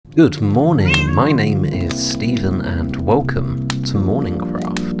Good morning, my name is Stephen and welcome to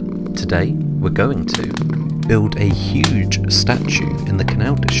MorningCraft. Today we're going to build a huge statue in the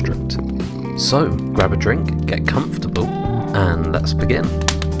Canal District. So grab a drink, get comfortable, and let's begin.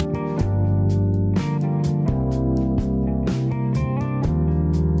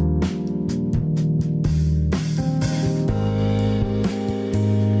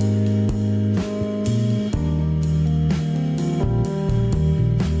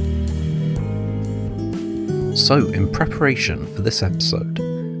 So, in preparation for this episode,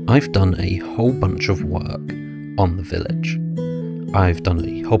 I've done a whole bunch of work on the village. I've done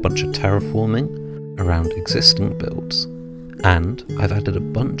a whole bunch of terraforming around existing builds, and I've added a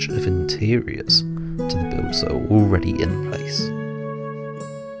bunch of interiors to the builds that are already in place.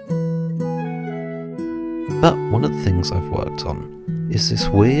 But one of the things I've worked on is this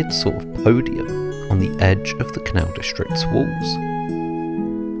weird sort of podium on the edge of the Canal District's walls.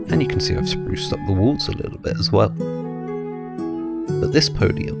 And you can see I've spruced up the walls a little bit as well. But this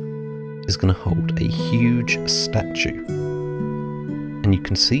podium is going to hold a huge statue. And you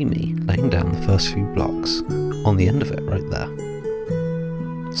can see me laying down the first few blocks on the end of it right there.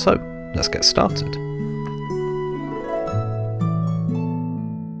 So, let's get started.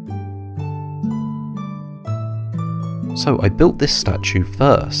 So I built this statue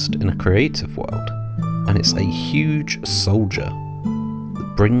first in a creative world, and it's a huge soldier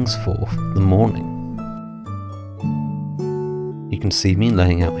brings forth the morning. You can see me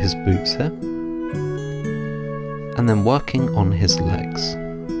laying out his boots here, and then working on his legs.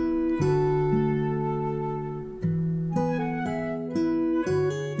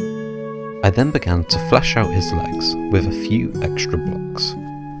 I then began to flesh out his legs with a few extra blocks.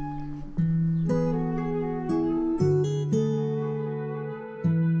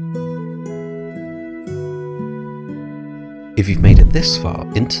 If you've made it this far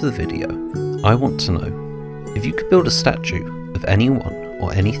into the video, I want to know, if you could build a statue of anyone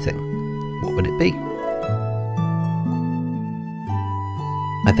or anything, what would it be?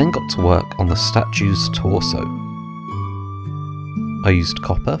 I then got to work on the statue's torso. I used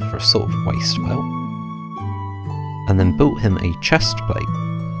copper for a sort of waist belt, and then built him a chest plate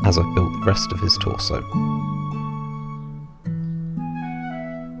as I built the rest of his torso.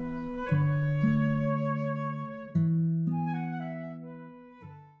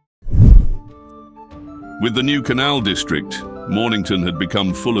 With the new Canal District, Mornington had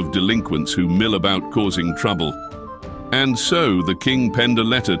become full of delinquents who mill about causing trouble. And so the king penned a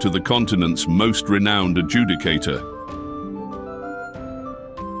letter to the continent's most renowned adjudicator.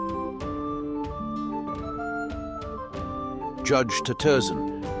 Judge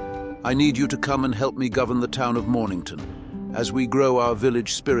Taterzen, I need you to come and help me govern the town of Mornington. As we grow, our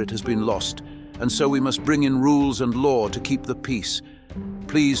village spirit has been lost, and so we must bring in rules and law to keep the peace.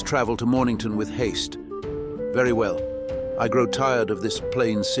 Please travel to Mornington with haste. Very well. I grow tired of this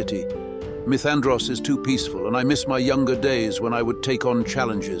plain city. Mythandros is too peaceful, and I miss my younger days when I would take on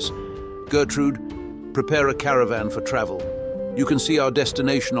challenges. Gertrude, prepare a caravan for travel. You can see our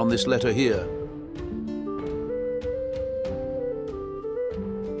destination on this letter here.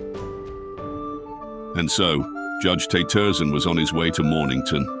 And so, Judge Taterzen was on his way to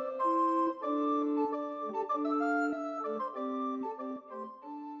Mornington.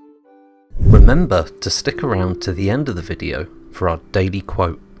 Remember to stick around to the end of the video for our daily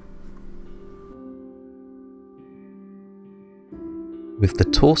quote. With the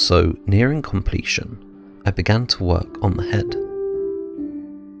torso nearing completion, I began to work on the head.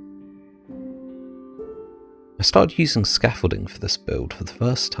 I started using scaffolding for this build for the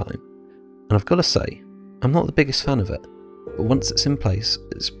first time, and I've got to say, I'm not the biggest fan of it, but once it's in place,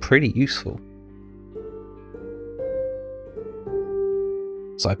 it's pretty useful.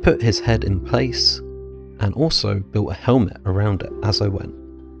 So I put his head in place, and also built a helmet around it as I went.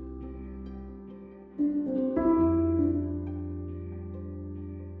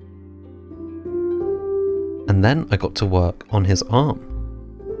 And then I got to work on his arm.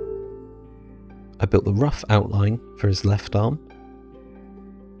 I built the rough outline for his left arm,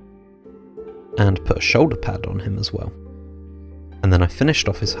 and put a shoulder pad on him as well. And then I finished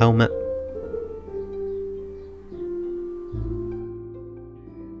off his helmet,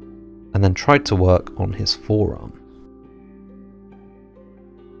 and then tried to work on his forearm.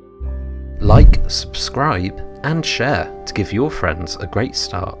 Like, subscribe, and share to give your friends a great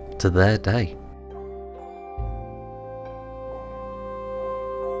start to their day.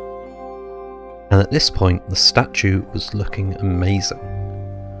 And at this point, the statue was looking amazing.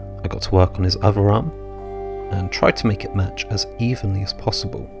 I got to work on his other arm, and tried to make it match as evenly as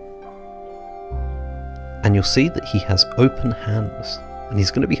possible. And you'll see that he has open hands and he's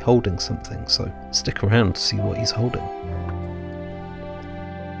going to be holding something, so stick around to see what he's holding.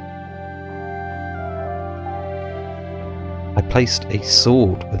 I placed a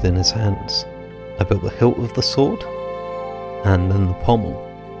sword within his hands. I built the hilt of the sword, and then the pommel,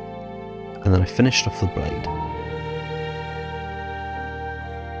 and then I finished off the blade.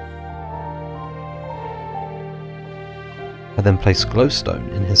 I then placed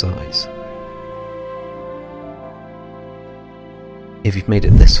glowstone in his eyes. If you've made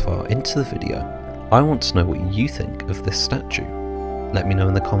it this far into the video, I want to know what you think of this statue. Let me know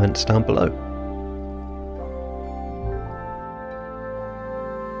in the comments down below.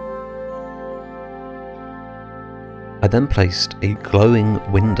 I then placed a glowing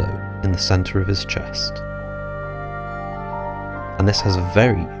window in the centre of his chest. And this has a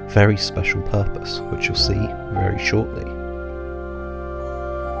very, very special purpose, which you'll see very shortly.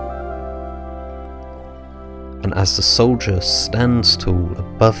 And as the soldier stands tall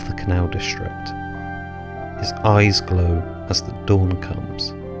above the canal district, his eyes glow as the dawn comes,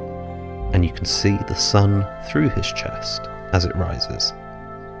 and you can see the sun through his chest as it rises.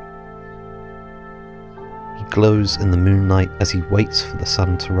 He glows in the moonlight as he waits for the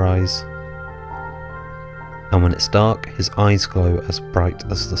sun to rise, and when it's dark, his eyes glow as bright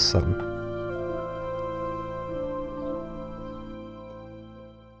as the sun.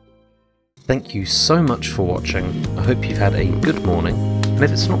 Thank you so much for watching. I hope you've had a good morning, and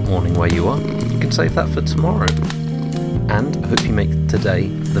if it's not morning where you are, you can save that for tomorrow. And I hope you make today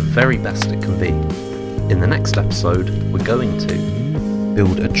the very best it can be. In the next episode, we're going to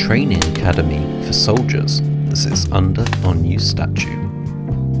build a training academy for soldiers that sits under our new statue.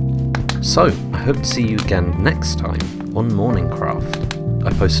 So, I hope to see you again next time on MorningCraft.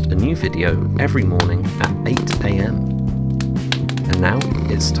 I post a new video every morning at 8 AM. And now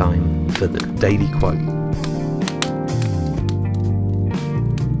it's time for the daily quote.